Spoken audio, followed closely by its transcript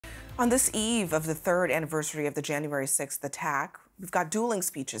On this eve of the third anniversary of the January 6th attack, we've got dueling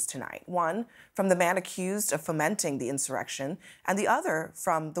speeches tonight. One from the man accused of fomenting the insurrection, and the other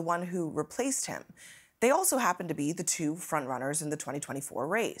from the one who replaced him. They also happen to be the two frontrunners in the 2024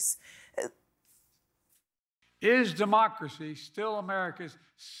 race. Is democracy still America's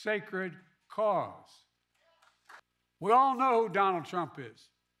sacred cause? We all know who Donald Trump is.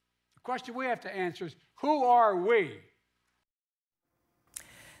 The question we have to answer is, who are we?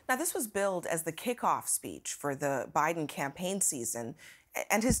 Now, this was billed as the kickoff speech for the Biden campaign season,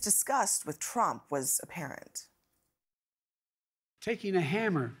 and his disgust with Trump was apparent. Taking a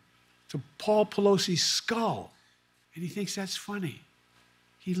hammer to Paul Pelosi's skull, and he thinks that's funny.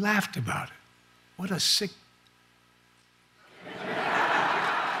 He laughed about it. What a sick...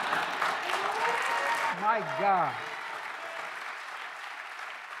 My God.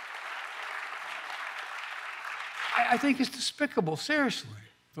 I think it's despicable, seriously.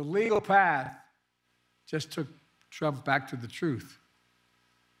 The legal path just took Trump back to the truth.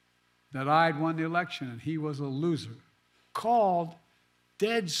 That I'd won the election and he was a loser. Called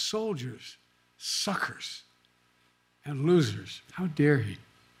dead soldiers suckers and losers. How dare he?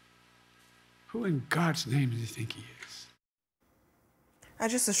 Who in God's name does he think he is?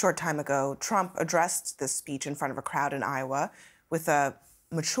 Just a short time ago, Trump addressed this speech in front of a crowd in Iowa with a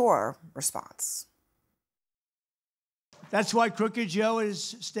mature response. That's why Crooked Joe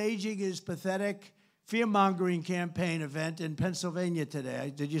is staging his pathetic fear-mongering campaign event in Pennsylvania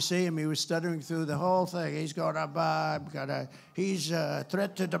today. Did you see him? He was stuttering through the whole thing. He's going to, he's a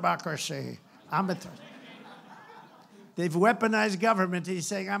threat to democracy. They've weaponized government. He's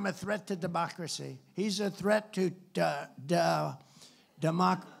saying, I'm a threat to democracy. He's a threat to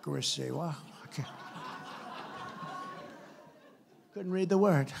democracy. Wow. Okay. Couldn't read the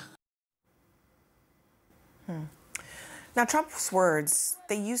word. Now, Trump's words,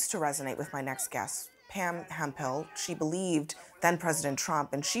 they used to resonate with my next guest, Pam Hemphill. She believed then-President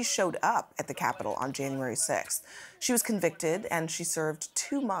Trump, and she showed up at the Capitol on January 6th. She was convicted, and she served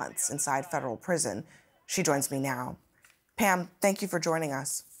 2 months inside federal prison. She joins me now. Pam, thank you for joining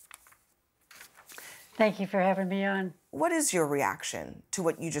us. Thank you for having me on. What is your reaction to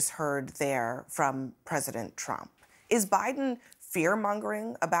what you just heard there from President Trump? Is Biden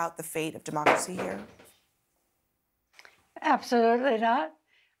fear-mongering about the fate of democracy here? Absolutely not.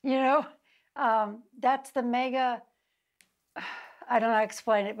 You know, that's the mega, I don't know how to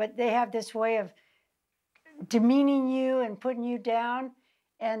explain it, but they have this way of demeaning you and putting you down.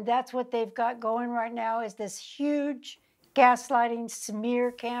 And that's what they've got going right now is this huge gaslighting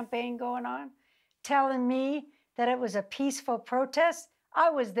smear campaign going on, telling me that it was a peaceful protest. I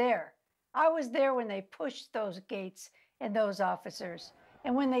was there. I was there when they pushed those gates and those officers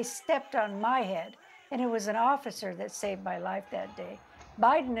and when they stepped on my head. And it was an officer that saved my life that day.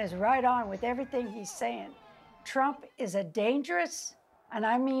 Biden is right on with everything he's saying. Trump is a dangerous, and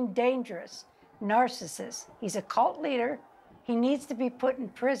I mean dangerous, narcissist. He's a cult leader. He needs to be put in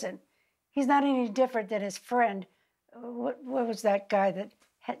prison. He's not any different than his friend. What was that guy that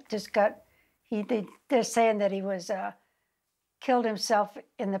had just got, they're saying that he was killed himself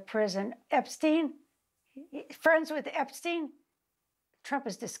in the prison. Epstein, friends with Epstein. Trump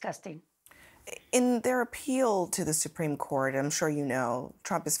is disgusting. In their appeal to the Supreme Court, I'm sure you know,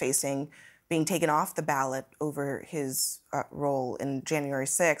 Trump is facing being taken off the ballot over his role in January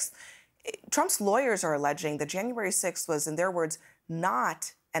 6th. Trump's lawyers are alleging that January 6th was, in their words,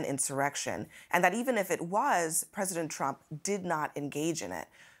 not an insurrection, and that even if it was, President Trump did not engage in it.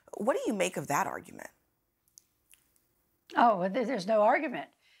 What do you make of that argument? Oh, well, there's no argument.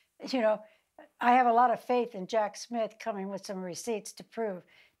 You know, I have a lot of faith in Jack Smith coming with some receipts to prove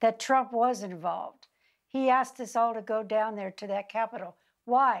that Trump was involved. He asked us all to go down there to that Capitol.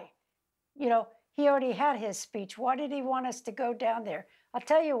 Why? You know, he already had his speech. Why did he want us to go down there? I'll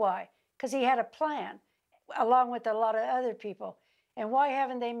tell you why. Because he had a plan, along with a lot of other people. And why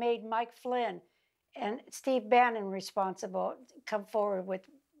haven't they made Mike Flynn and Steve Bannon responsible, come forward with,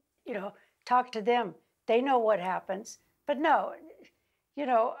 you know, talk to them. They know what happens. But no, you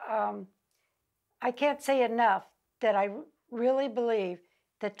know, I can't say enough that I really believe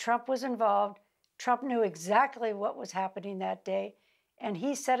that Trump was involved. Trump knew exactly what was happening that day, and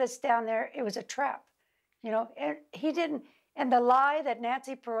he set us down there. It was a trap, you know, and he didn't. And the lie that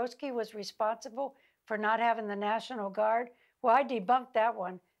Nancy Pelosi was responsible for not having the National Guard, well, I debunked that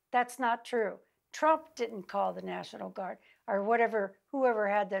one. That's not true. Trump didn't call the National Guard or whatever, whoever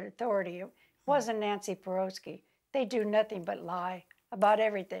had that authority. It wasn't Nancy Pelosi. They do nothing but lie about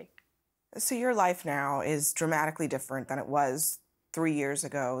everything. So your life now is dramatically different than it was 3 years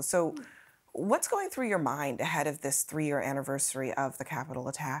ago. So what's going through your mind ahead of this 3-year anniversary of the Capitol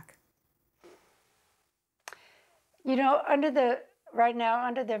attack? You know, right now,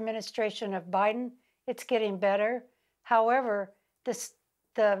 under the administration of Biden, it's getting better. However,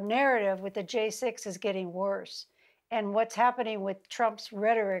 the narrative with the J6 is getting worse. And what's happening with Trump's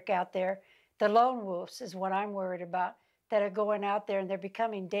rhetoric out there, the lone wolves is what I'm worried about, that are going out there and they're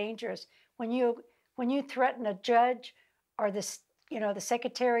becoming dangerous. When you threaten a judge or the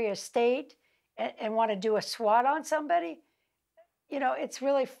Secretary of State and want to do a SWAT on somebody, it's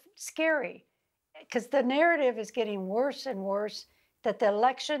really scary, because the narrative is getting worse and worse, that the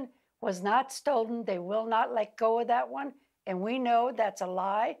election was not stolen. They will not let go of that one. And we know that's a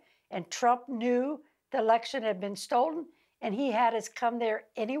lie. And Trump knew the election had been stolen, and he had us come there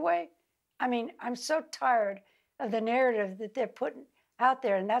anyway. I mean, I'm so tired of the narrative that they're putting out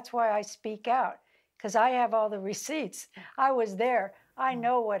there. And that's why I speak out, because I have all the receipts. I was there. I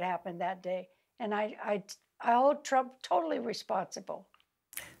know what happened that day. And I hold Trump totally responsible.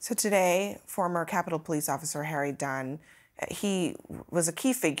 So today, former Capitol Police Officer Harry Dunn, he was a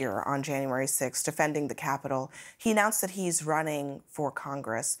key figure on January 6th, defending the Capitol. He announced that he's running for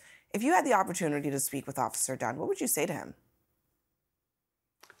Congress. If you had the opportunity to speak with Officer Dunn, what would you say to him?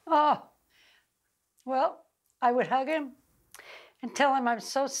 Oh, well, I would hug him and tell him I'm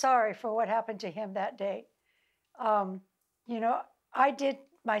so sorry for what happened to him that day. I did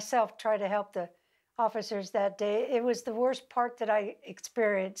myself try to help the officers that day. It was the worst part that I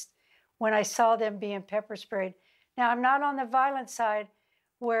experienced when I saw them being pepper sprayed. Now, I'm not on the violent side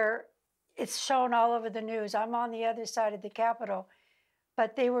where it's shown all over the news. I'm on the other side of the Capitol,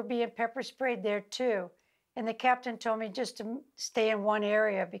 but they were being pepper sprayed there too. And the captain told me just to stay in one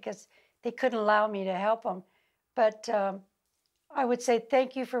area because they couldn't allow me to help them. But I would say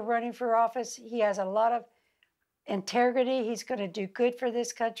thank you for running for office. He has a lot of integrity. He's going to do good for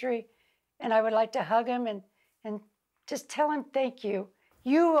this country. And I would like to hug him and just tell him thank you.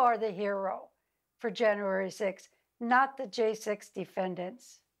 You are the hero for January 6th, not the J6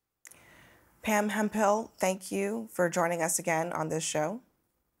 defendants. Pam Hemphill, thank you for joining us again on this show.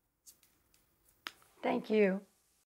 Thank you.